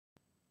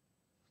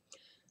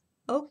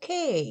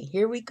Okay,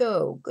 here we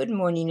go. Good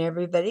morning,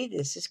 everybody.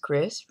 This is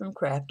Chris from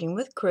Crafting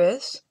with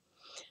Chris.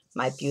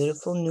 My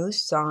beautiful new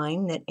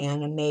sign that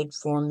Anna made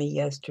for me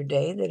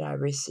yesterday that I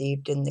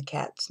received in the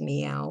cat's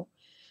meow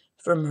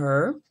from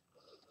her.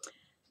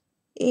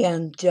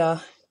 And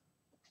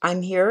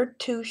I'm here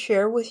to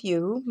share with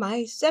you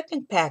my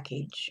second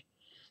package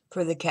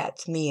for the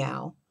cat's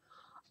meow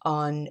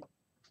on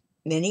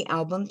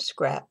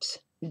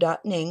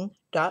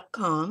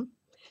minialbumscraps.ning.com.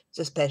 It's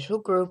a special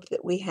group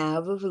that we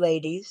have of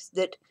ladies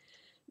that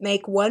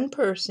make one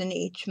person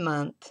each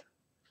month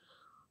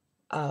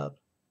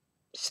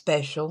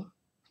special,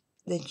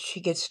 that she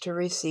gets to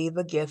receive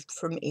a gift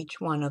from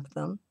each one of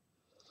them.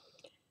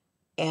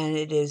 And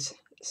it is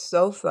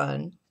so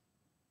fun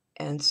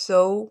and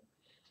so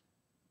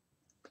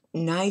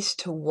nice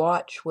to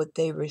watch what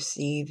they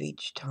receive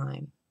each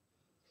time.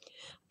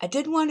 I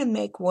did want to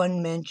make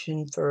one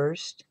mention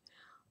first.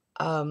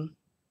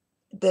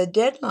 The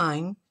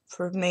deadline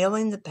for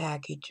mailing the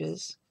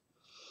packages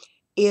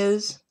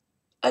is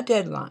a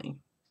deadline.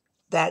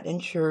 That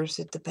ensures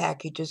that the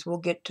packages will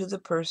get to the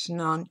person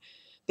on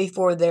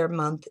before their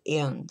month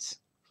ends.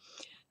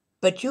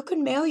 But you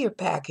can mail your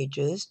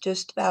packages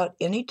just about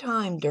any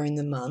time during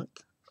the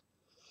month.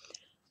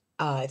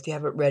 If you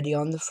have it ready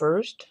on the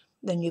 1st,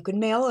 then you can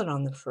mail it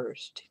on the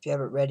 1st. If you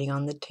have it ready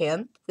on the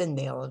 10th, then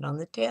mail it on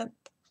the 10th.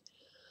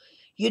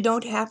 You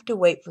don't have to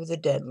wait for the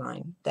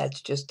deadline.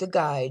 That's just a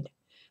guide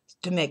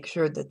to make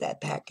sure that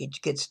that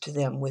package gets to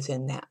them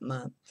within that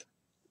month.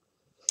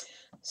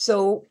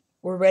 So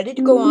we're ready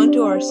to go on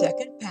to our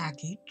second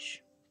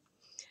package.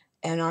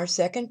 And our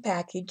second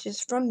package is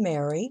from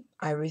Mary.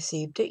 I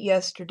received it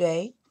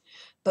yesterday,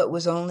 but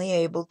was only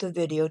able to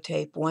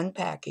videotape one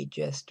package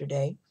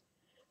yesterday.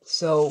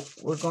 So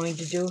we're going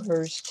to do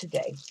hers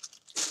today.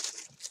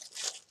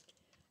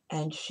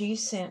 And she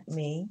sent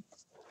me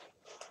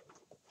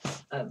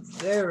a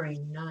very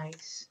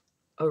nice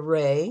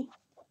array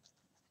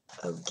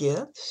of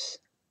gifts,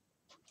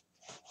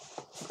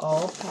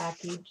 all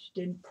packaged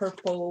in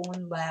purple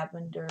and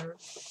lavender.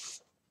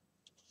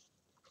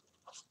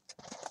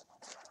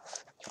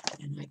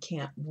 And I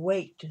can't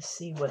wait to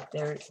see what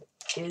there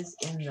is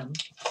in them.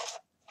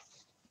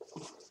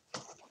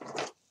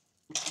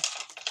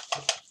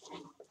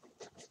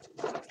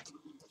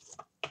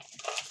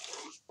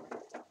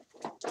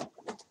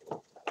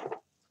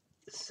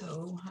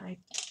 So a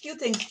few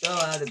things fell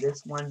out of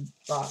this one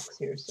box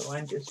here, so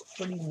I'm just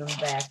putting them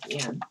back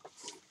in.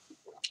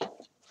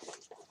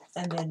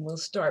 And then we'll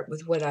start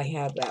with what I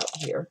have out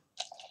here.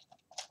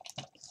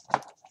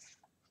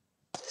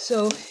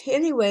 So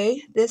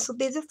anyway, this will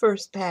be the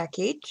first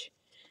package.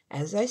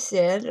 As I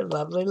said, a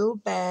lovely little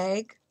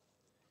bag,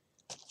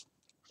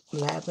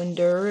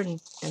 lavender and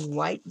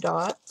white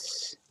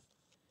dots,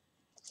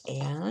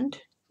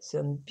 and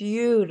some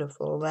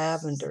beautiful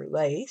lavender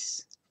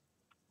lace.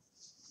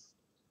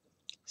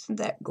 Isn't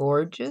that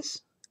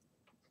gorgeous?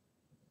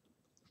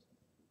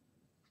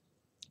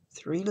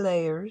 3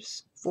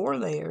 layers, 4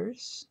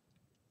 layers,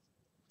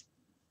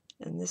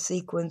 and the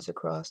sequins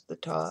across the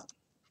top.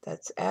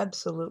 That's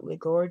absolutely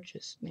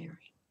gorgeous,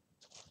 Mary.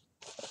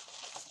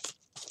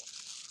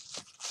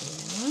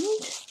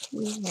 And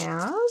we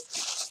have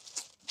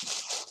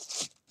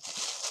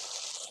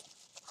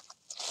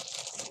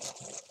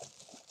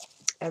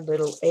a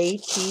little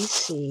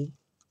ATC.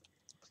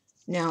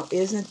 Now,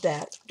 isn't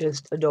that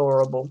just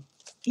adorable?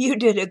 You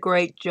did a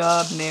great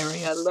job,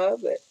 Mary. I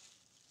love it.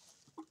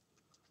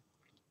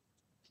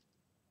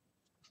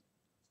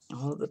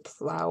 All the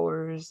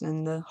flowers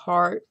and the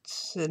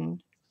hearts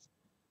and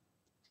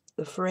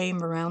the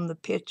frame around the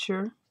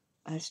picture.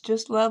 It's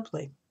just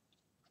lovely.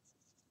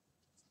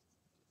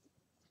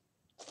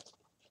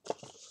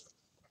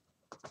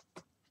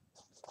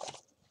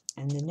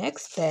 And the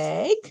next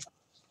bag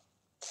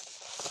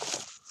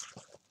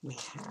we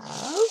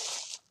have,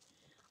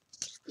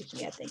 excuse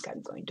me, I think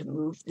I'm going to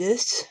move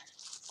this.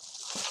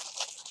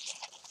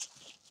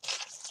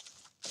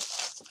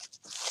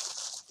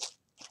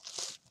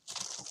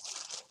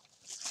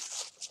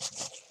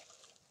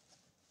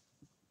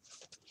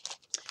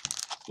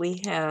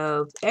 We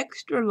have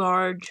extra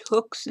large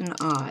hooks and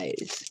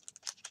eyes.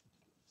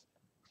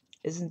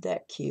 Isn't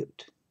that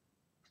cute?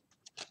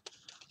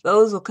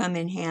 Those will come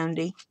in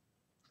handy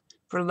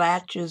for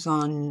latches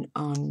on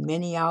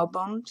mini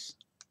albums.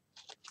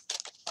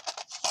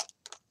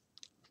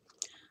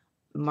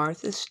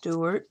 Martha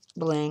Stewart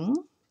bling.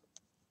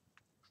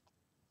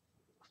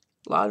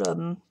 A lot of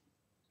them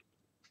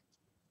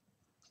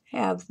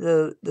have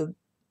the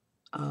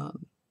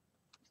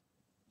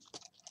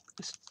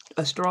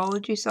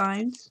astrology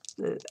signs,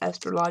 the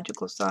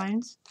astrological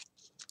signs,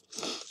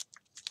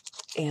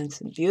 and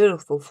some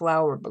beautiful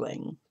flower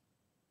bling.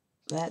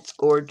 That's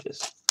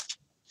gorgeous.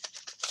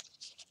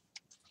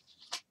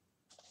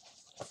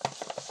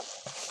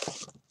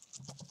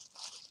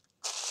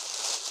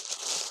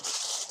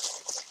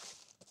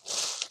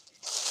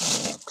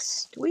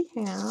 Next we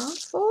have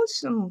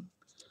some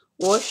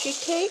washi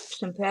tape,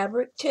 some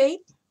fabric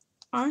tape.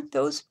 Aren't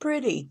those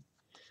pretty?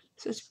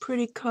 Such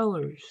pretty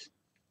colors.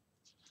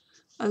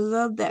 I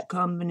love that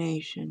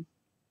combination.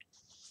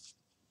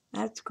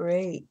 That's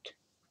great.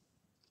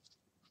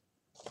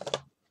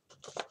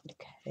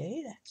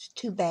 Okay, that's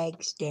 2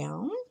 bags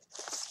down.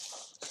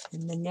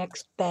 And the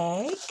next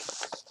bag.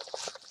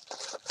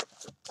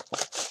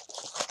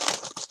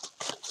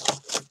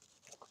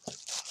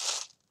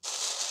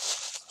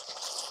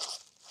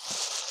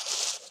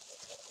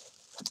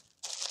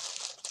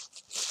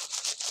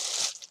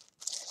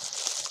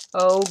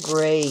 Oh,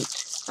 great.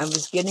 I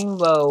was getting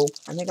low.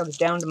 I think I was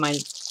down to I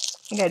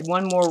think I had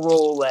 1 more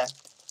roll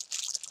left.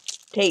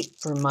 Tape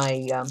for my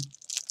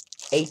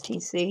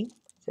ATC. Is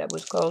that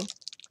what's called?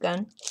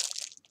 Gun.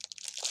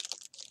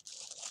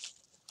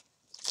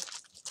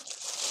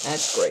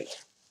 That's great.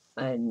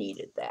 I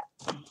needed that.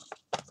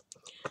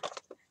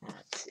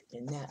 That's it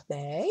in that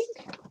bag.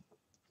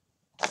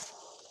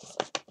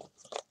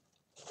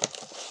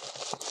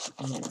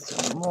 And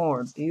some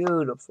more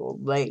beautiful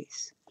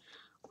lace.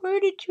 Where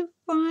did you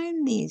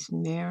find these,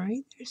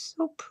 Mary? They're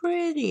so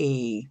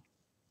pretty.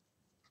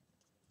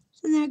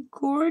 Isn't that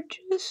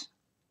gorgeous?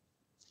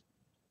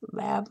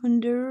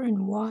 Lavender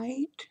and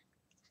white.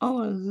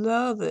 Oh, I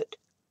love it.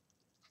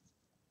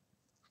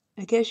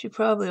 I guess you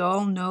probably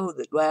all know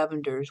that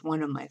lavender is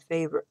one of my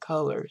favorite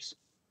colors.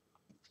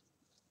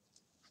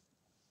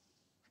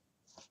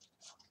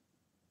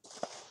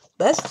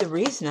 That's the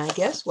reason, I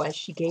guess, why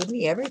she gave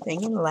me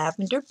everything in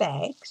lavender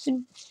bags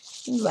and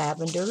in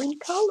lavender in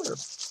color.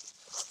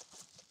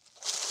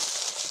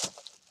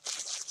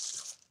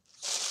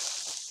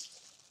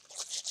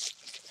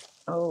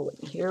 Oh,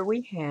 and here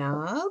we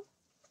have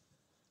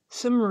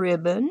some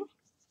ribbon.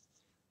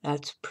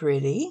 That's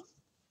pretty.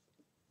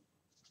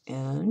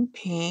 And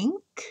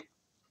pink.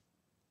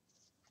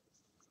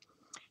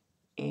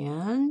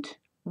 And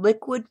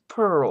liquid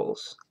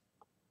pearls.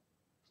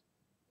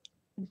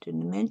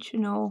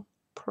 Dimensional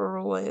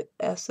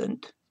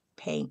pearlescent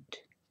paint.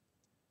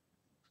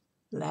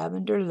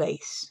 Lavender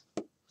lace.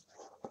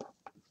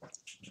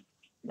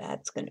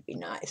 That's going to be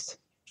nice.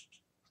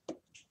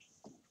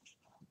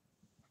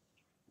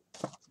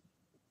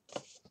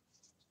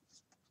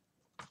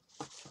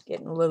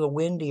 Getting a little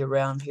windy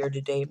around here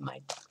today.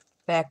 My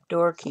back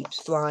door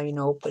keeps flying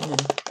open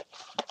and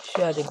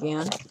shut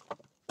again.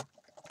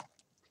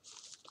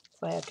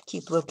 So I have to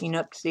keep looking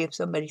up to see if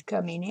somebody's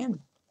coming in.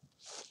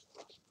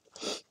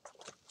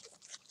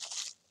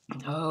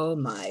 Oh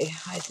my,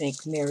 I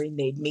think Mary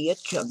made me a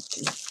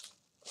chunky.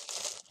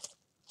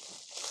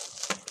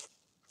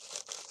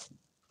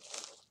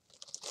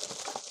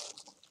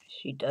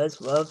 She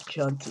does love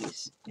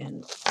chunkies,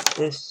 and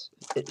this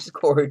is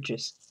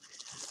gorgeous.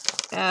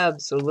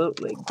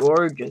 Absolutely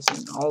gorgeous,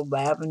 and all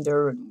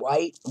lavender and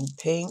white and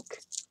pink.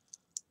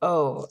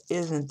 Oh,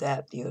 isn't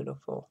that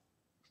beautiful?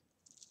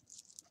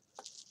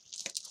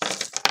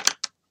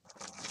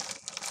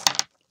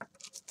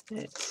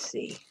 Let's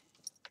see.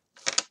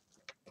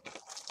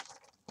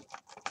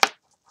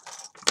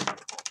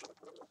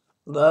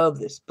 Love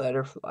this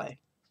butterfly.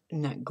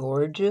 Isn't that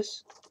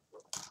gorgeous?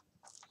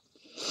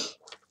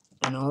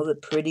 And all the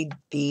pretty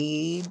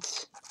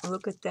beads.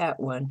 Look at that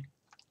one.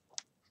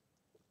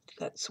 It's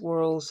got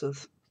swirls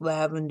of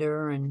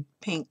lavender and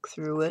pink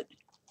through it.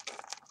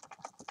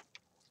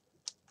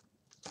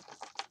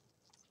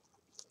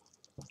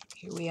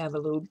 Here we have a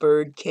little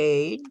bird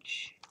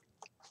cage.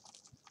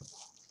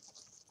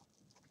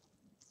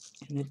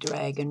 And a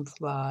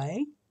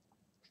dragonfly.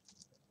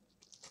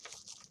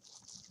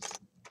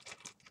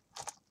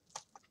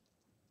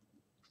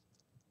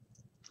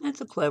 That's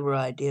a clever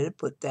idea to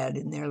put that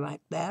in there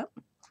like that.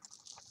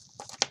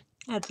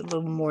 Adds a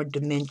little more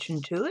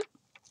dimension to it.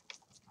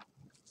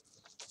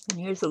 And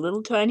here's a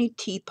little tiny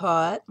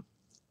teapot.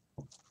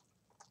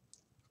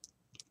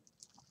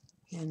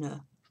 And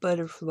a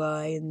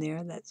butterfly in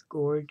there. That's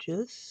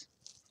gorgeous.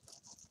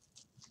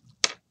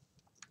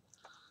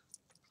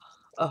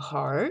 A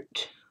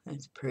heart.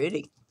 That's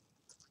pretty.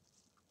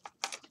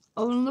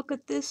 Oh, and look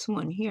at this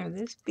one here.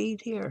 This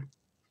bead here.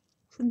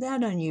 Isn't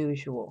that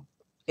unusual?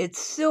 It's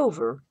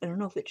silver. I don't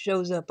know if it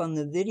shows up on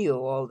the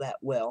video all that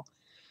well.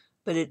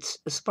 But it's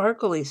a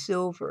sparkly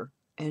silver.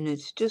 And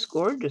it's just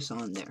gorgeous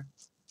on there.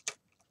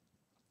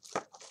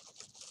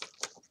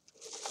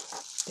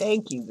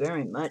 Thank you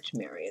very much,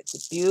 Mary.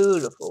 It's a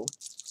beautiful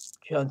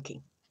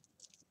chunky.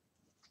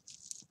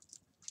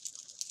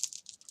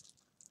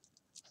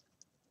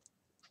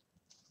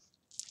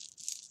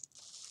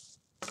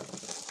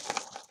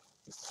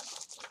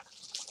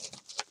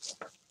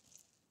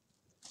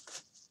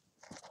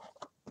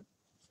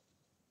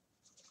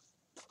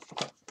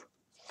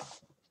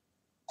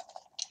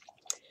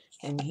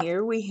 And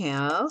here we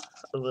have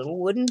a little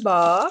wooden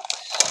box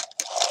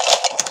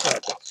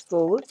that's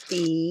full of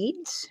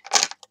beads.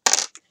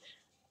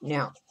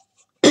 Now,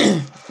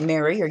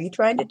 Mary, are you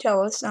trying to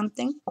tell us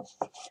something?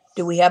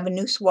 Do we have a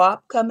new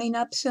swap coming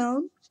up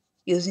soon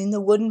using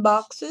the wooden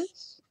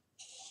boxes?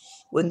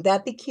 Wouldn't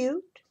that be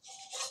cute?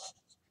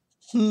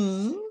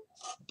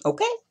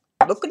 Okay,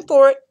 looking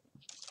for it.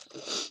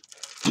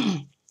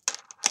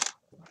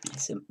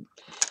 Some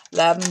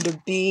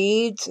lavender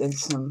beads and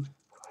some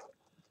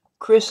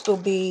crystal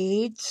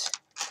beads.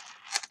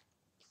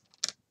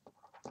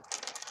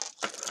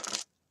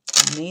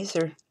 And these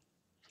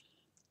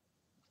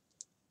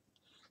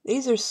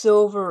are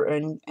silver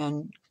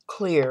and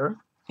clear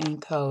in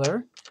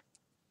color.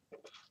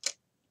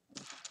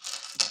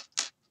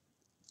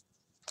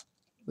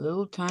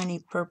 Little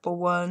tiny purple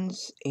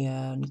ones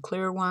and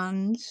clear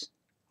ones.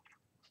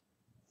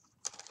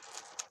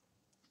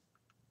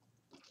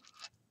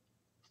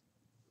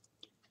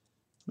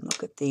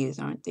 Look at these,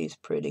 aren't these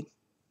pretty?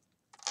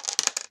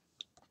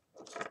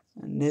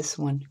 And this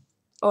one.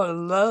 Oh, I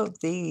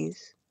love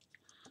these.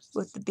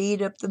 With the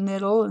bead up the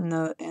middle and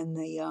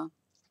the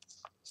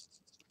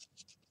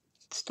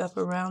stuff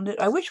around it.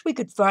 I wish we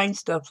could find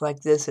stuff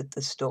like this at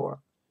the store.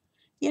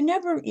 You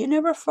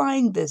never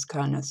find this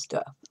kind of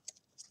stuff.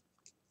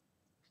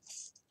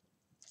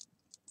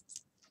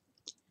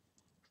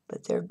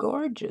 But they're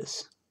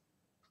gorgeous.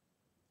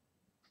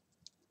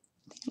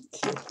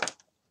 Thank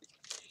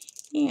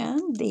you.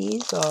 And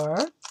these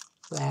are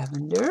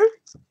lavender.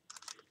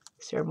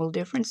 Several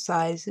different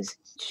sizes,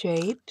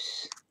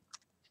 shapes.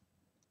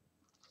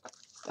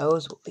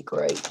 Those will be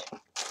great.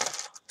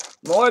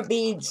 More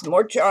beads,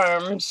 more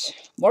charms,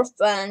 more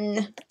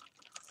fun.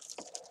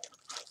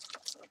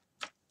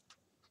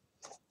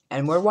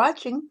 And we're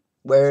watching.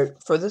 We're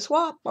for the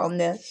swap on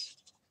this.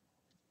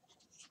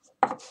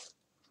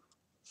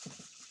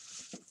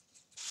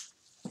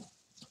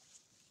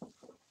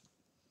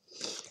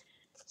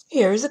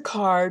 Here's a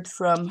card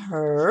from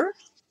her.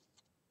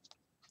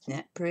 Isn't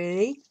that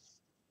pretty?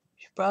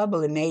 She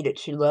probably made it.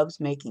 She loves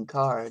making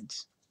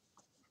cards.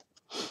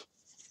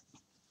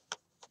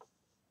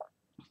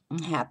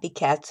 Happy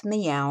Cats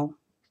Meow.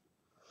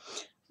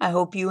 I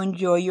hope you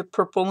enjoy your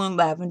purple and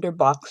lavender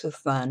box of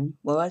fun.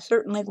 Well, I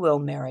certainly will,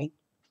 Mary.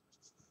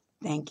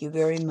 Thank you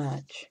very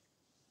much.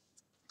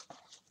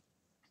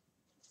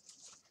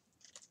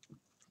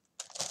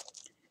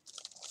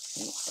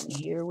 And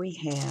here we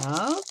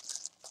have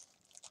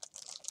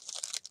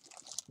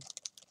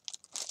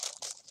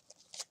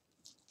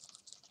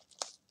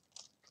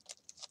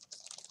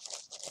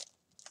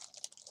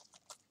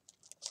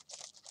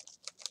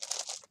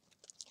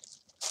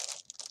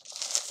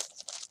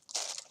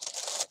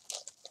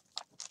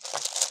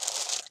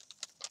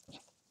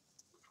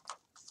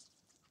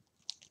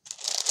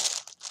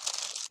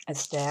a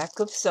stack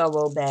of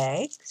solo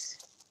bags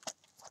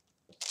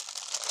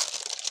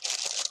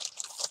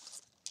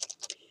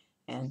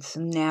and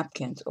some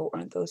napkins. Oh,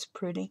 aren't those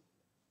pretty?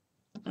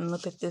 And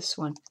look at this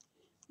one.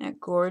 Isn't that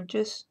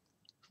gorgeous?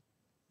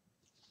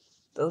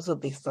 Those will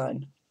be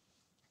fun.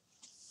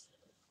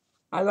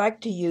 I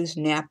like to use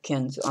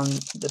napkins on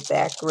the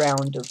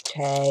background of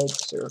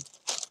tags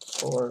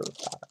or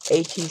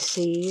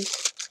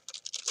ATCs.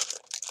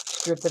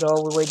 Strip it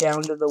all the way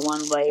down to the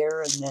one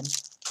layer and then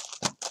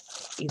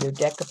either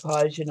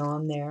decoupage it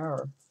on there,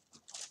 or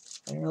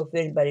I don't know if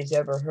anybody's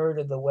ever heard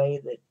of the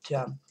way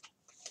that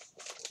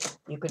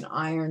you can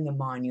iron them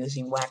on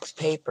using wax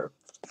paper.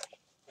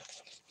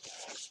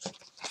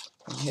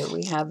 And here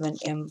we have an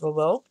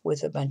envelope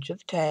with a bunch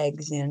of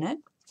tags in it.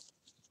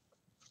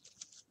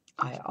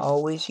 I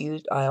always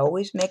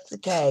make the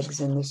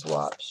tags in the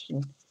swaps,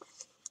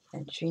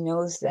 and she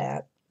knows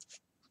that.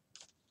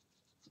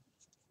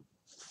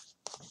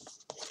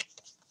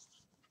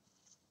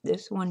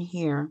 This one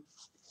here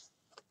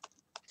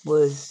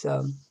was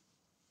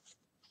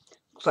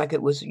looks like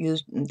it was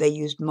used. They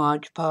used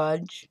Mod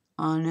Podge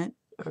on it,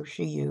 or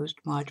she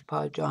used Mod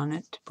Podge on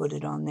it to put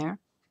it on there.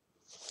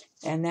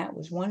 And that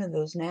was one of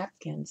those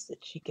napkins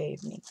that she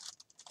gave me.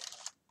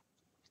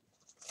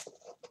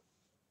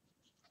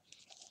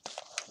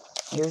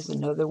 Here's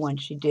another one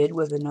she did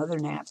with another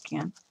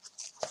napkin.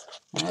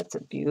 That's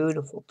a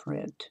beautiful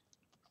print.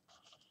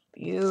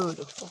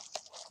 Beautiful.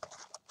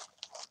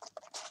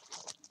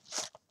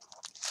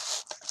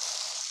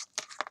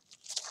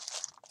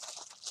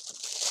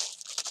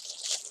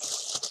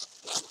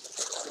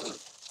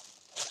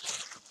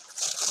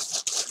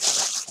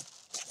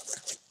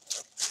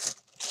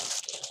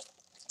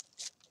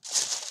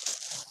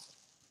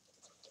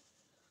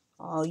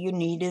 All you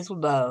need is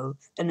love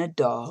and a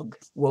dog.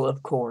 Well,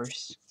 of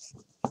course.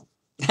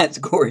 That's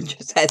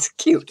gorgeous. That's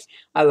cute.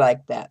 I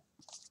like that.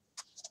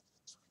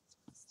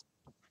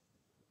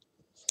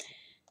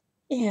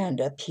 And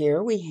up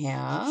here we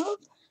have, I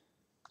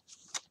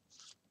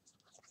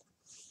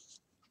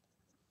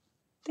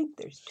think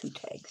there's 2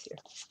 tags here.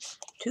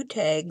 2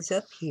 tags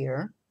up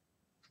here.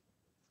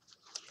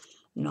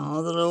 And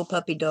all the little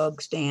puppy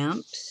dog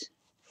stamps.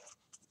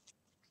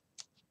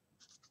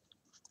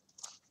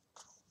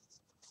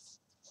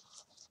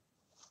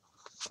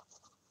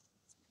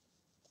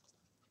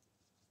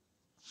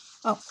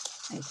 Oh,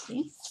 I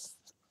see.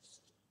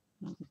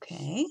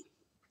 Okay.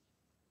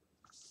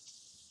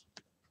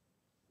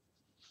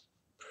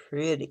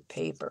 Pretty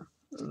paper.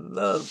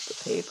 Love the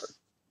paper.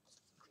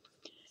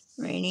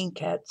 Raining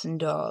Cats and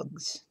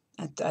Dogs.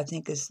 That, I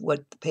think, is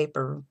what the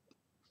paper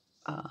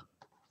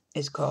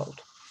is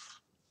called.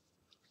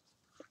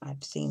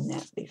 I've seen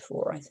that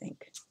before, I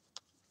think.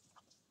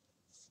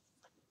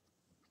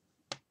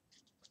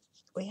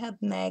 We have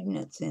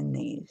magnets in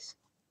these.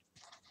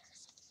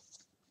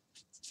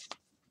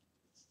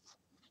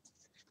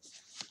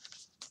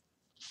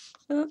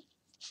 Uh,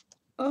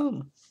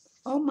 oh,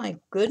 oh my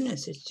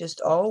goodness, it's just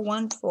all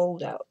one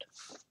fold out.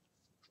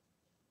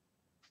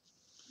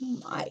 Oh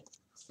my.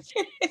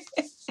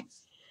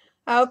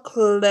 How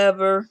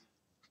clever.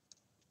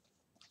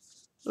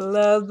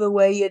 Love the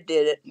way you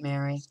did it,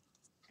 Mary.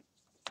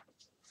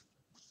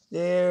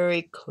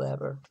 Very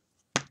clever.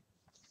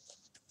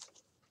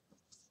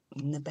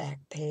 In the back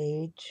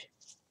page.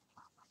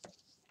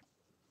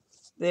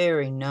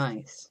 Very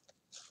nice.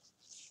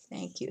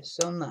 Thank you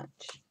so much.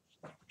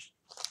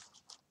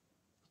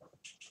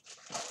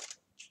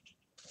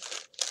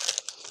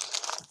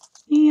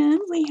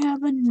 And we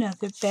have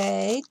another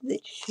bag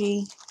that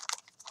she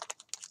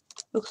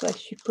looks like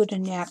she put a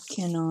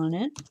napkin on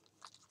it.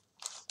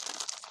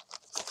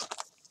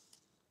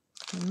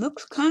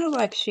 Looks kind of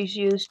like she's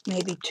used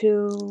maybe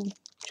two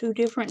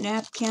different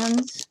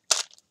napkins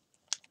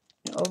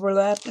and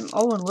overlapped them.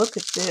 Oh, and look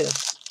at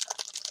this.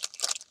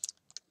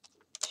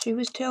 She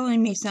was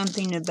telling me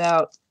something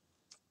about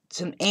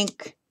some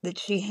ink that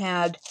she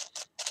had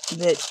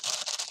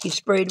that you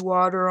sprayed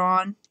water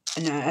on,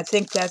 and I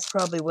think that's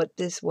probably what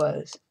this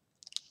was.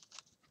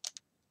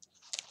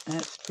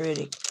 That's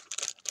pretty.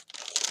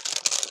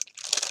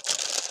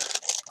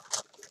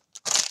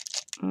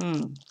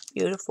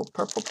 Beautiful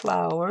purple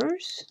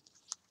flowers.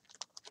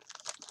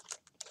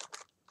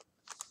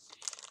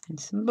 And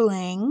some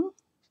bling.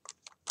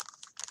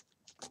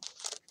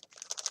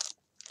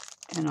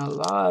 And a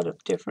lot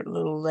of different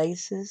little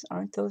laces.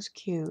 Aren't those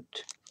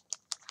cute?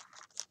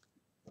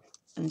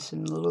 And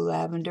some little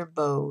lavender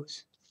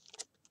bows.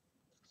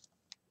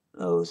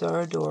 Those are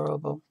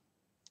adorable.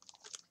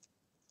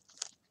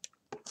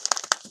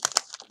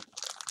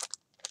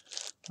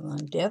 Well,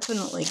 I'm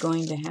definitely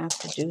going to have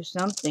to do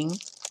something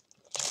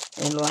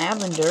in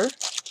lavender.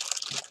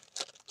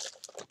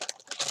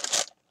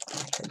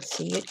 I can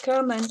see it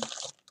coming.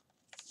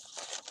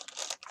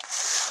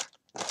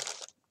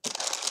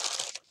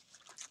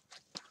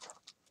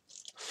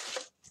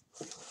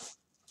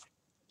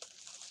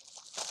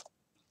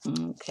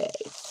 Okay.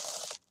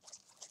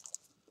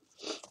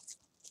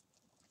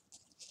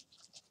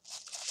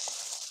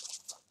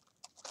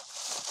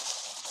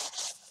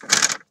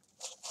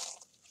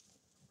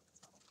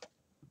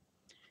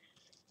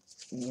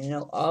 You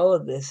know, all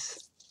of this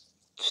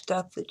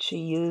stuff that she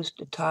used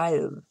to tie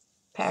the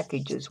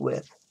packages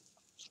with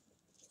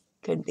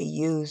could be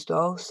used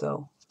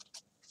also.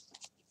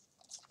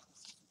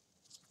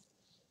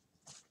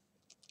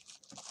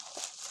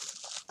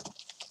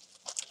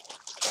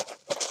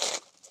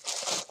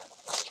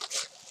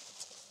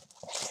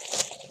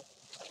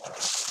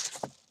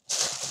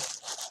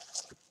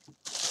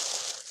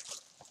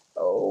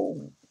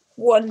 Oh,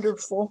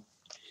 wonderful.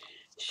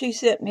 She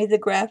sent me the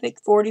graphic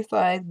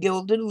 45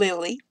 Gilded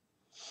Lily.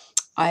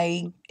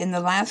 In the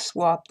last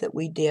swap that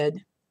we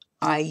did,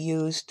 I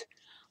used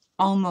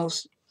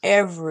almost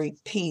every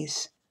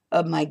piece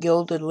of my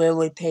Gilded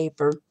Lily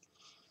paper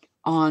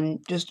on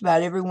just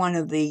about every one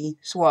of the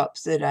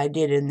swaps that I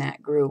did in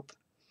that group.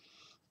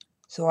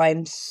 So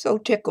I'm so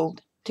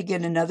tickled to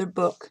get another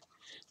book,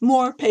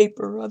 more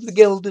paper of the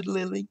Gilded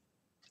Lily.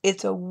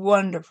 It's a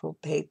wonderful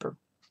paper,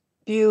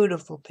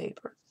 beautiful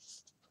paper.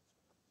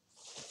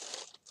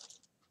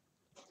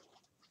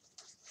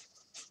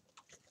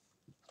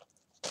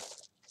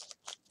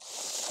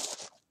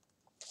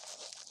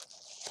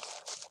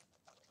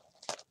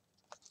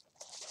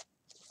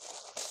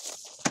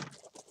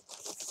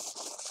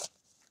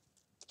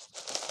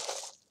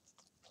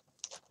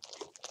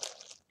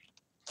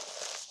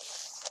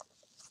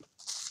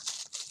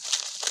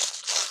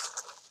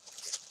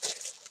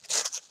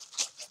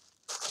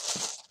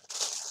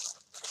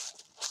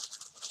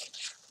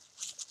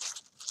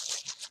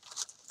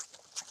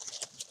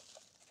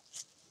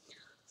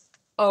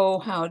 Oh,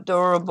 how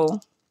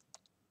adorable.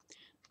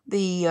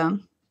 The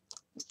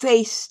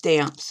face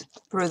stamps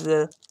for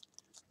the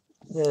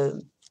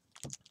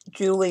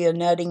Julia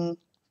Nutting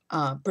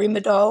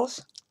Prima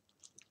dolls.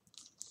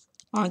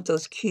 Aren't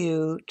those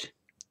cute?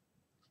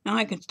 Now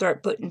I can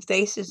start putting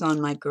faces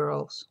on my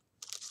girls.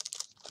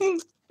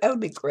 That would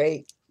be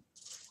great.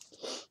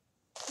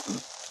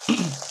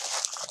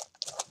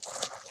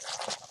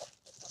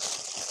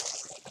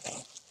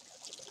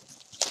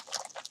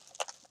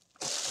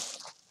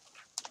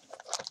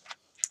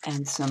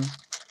 And some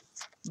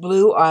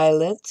blue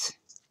eyelets.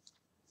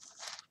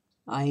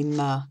 I'm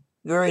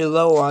very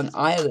low on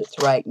eyelets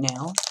right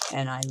now,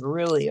 and I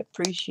really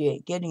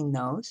appreciate getting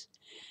those.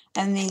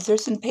 And these are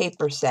some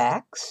paper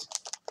sacks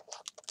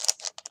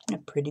in a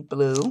pretty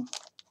blue.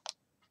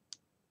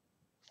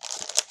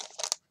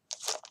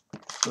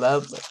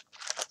 Lovely.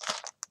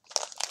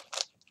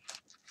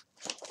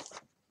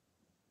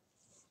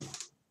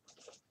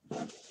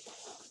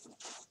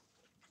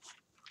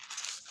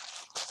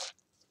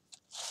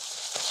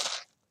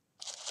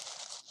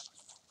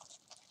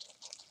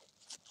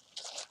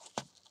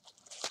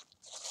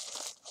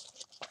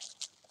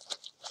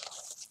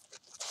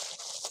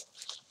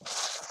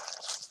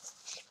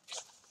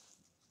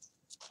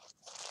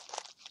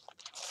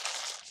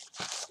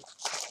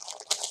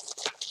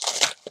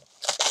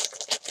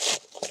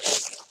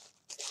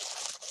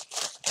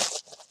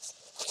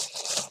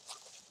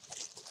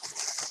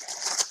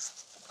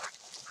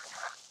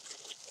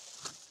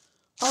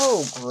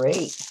 Oh,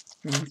 great.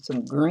 And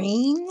some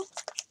green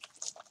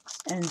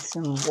and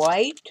some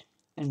white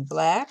and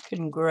black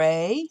and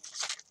gray.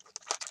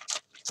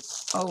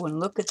 Oh, and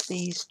look at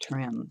these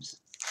trims.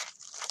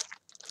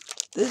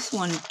 This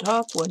one,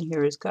 top one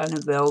here, is kind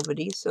of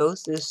velvety. So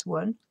is this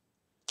one.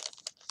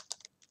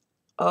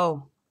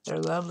 Oh, they're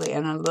lovely.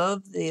 And I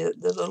love the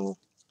little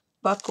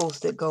buckles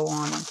that go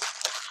on them.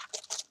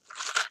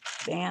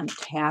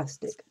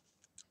 Fantastic.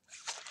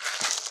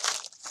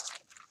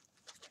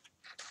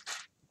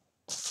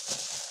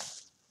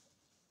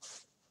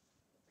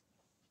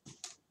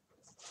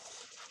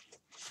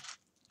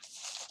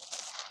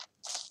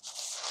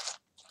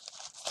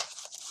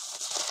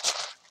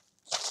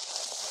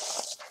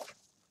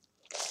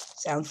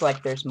 Sounds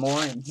like there's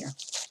more in here.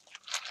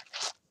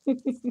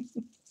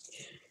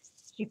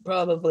 She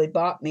probably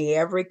bought me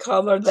every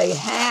color they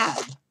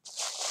had.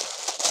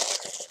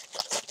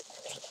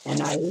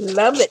 And I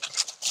love it.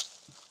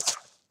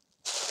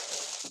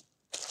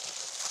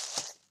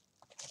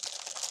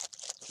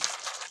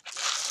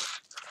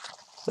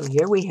 So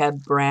here we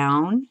have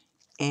brown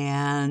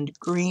and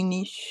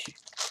greenish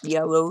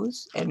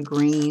yellows and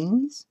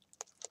greens.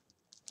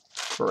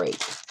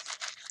 Great.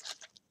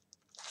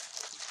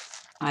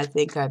 I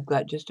think I've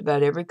got just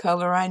about every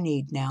color I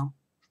need now.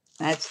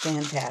 That's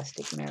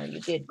fantastic, Mary.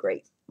 You did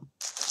great.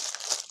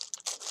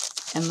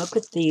 And look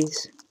at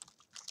these.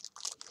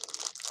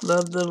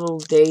 Love the little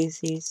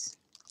daisies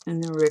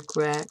and the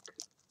rickrack.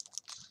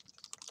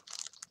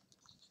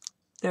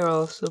 They're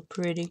all so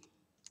pretty.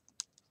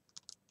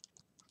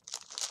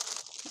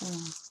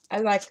 I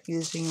like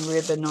using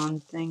ribbon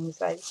on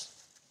things.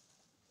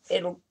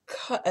 It'll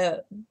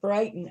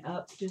brighten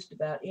up just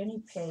about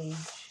any page.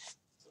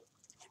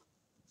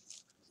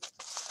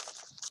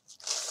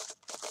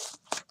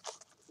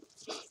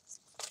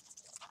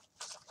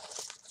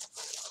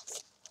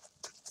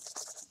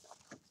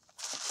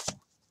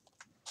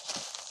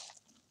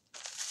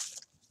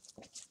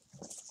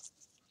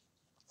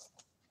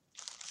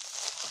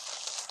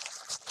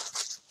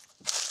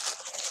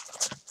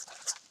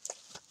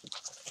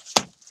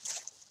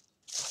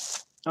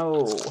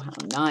 Oh, how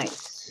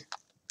nice.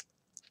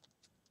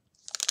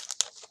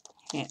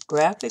 And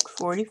graphic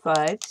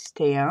 45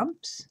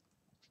 stamps.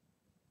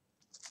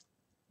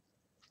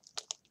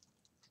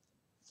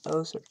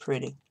 Those are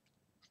pretty.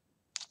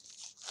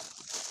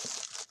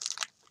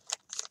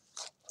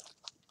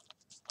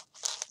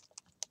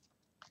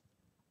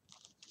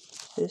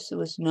 This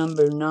was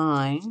number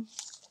 9.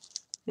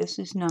 This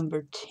is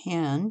number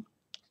 10.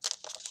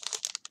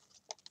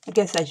 I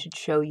guess I should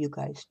show you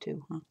guys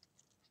too, huh?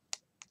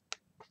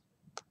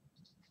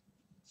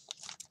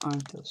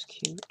 Aren't those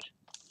cute?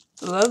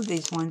 I love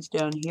these ones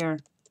down here.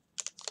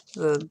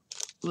 The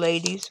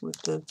ladies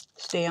with the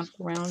stamp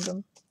around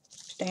them,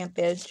 stamp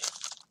edge.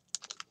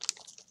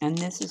 And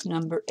this is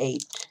number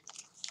 8.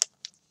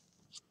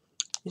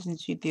 Isn't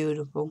she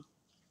beautiful?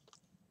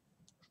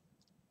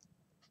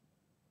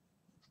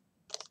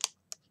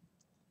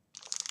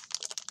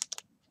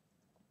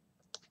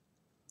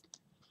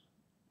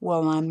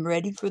 Well, I'm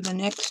ready for the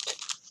next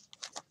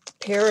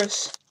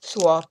Paris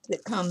swap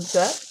that comes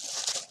up.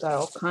 Got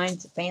all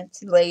kinds of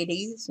fancy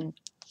ladies and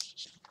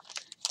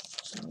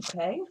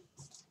okay.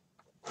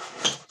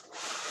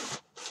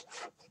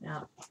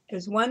 Now,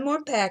 there's one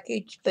more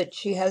package, but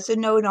she has a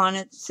note on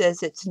it that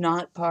says it's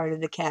not part of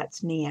the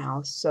cat's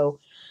Meow. So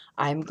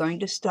I'm going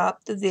to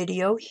stop the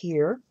video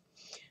here.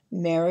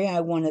 Mary, I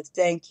want to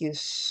thank you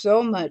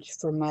so much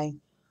for my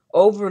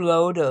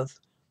overload of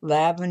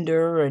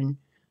lavender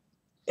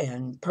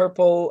and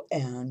purple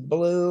and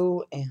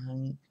blue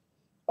and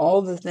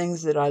all the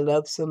things that I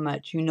love so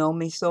much. You know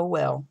me so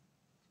well.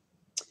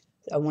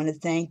 I want to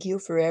thank you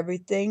for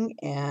everything,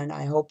 and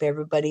I hope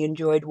everybody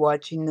enjoyed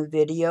watching the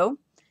video.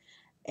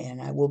 And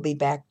I will be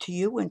back to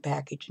you when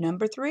package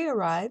number 3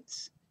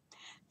 arrives.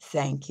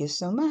 Thank you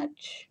so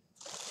much.